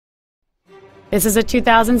This is a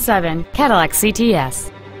 2007 Cadillac CTS.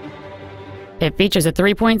 It features a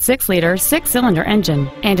 3.6-liter six-cylinder engine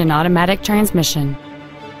and an automatic transmission.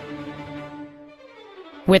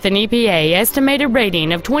 With an EPA estimated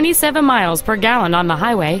rating of 27 miles per gallon on the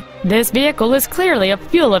highway, this vehicle is clearly a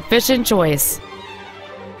fuel-efficient choice.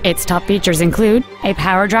 Its top features include a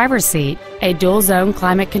power driver's seat, a dual-zone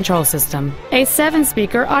climate control system, a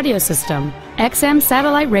 7-speaker audio system, XM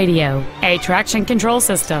satellite radio, a traction control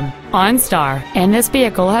system, OnStar, and this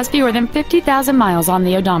vehicle has fewer than 50,000 miles on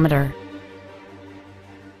the odometer.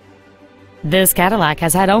 This Cadillac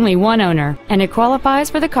has had only one owner, and it qualifies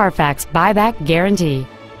for the Carfax buyback guarantee.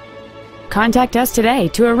 Contact us today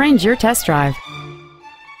to arrange your test drive.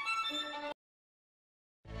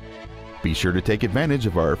 Be sure to take advantage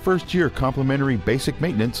of our first-year complimentary basic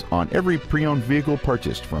maintenance on every pre-owned vehicle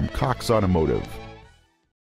purchased from Cox Automotive.